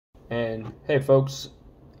And hey folks,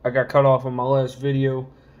 I got cut off on my last video.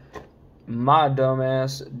 My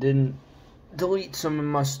dumbass didn't delete some of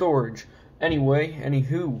my storage.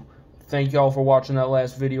 Anywho, thank y'all for watching that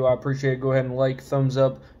last video. I appreciate it. Go ahead and like, thumbs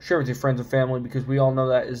up, share with your friends and family, because we all know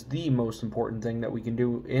that is the most important thing that we can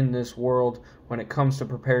do in this world when it comes to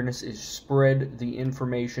preparedness, is spread the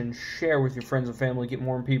information, share with your friends and family, get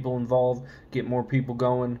more people involved, get more people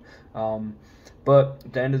going. But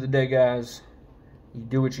at the end of the day, guys, you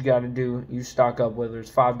do what you got to do. You stock up, whether it's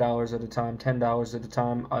 $5 at a time, $10 at a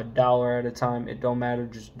time, $1 at a time. It don't matter.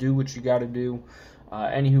 Just do what you got to do.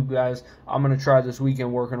 Anywho, guys, I'm going to try this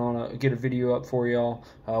weekend working on get a video up for y'all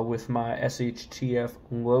with my SHTF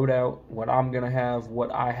loadout, what I'm going to have, what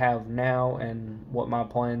I have now, and what my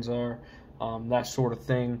plans are, that sort of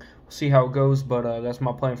thing. We'll see how it goes, but that's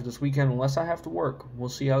my plan for this weekend, unless I have to work. We'll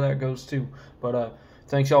see how that goes, too. But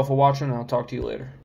thanks, y'all, for watching, and I'll talk to you later.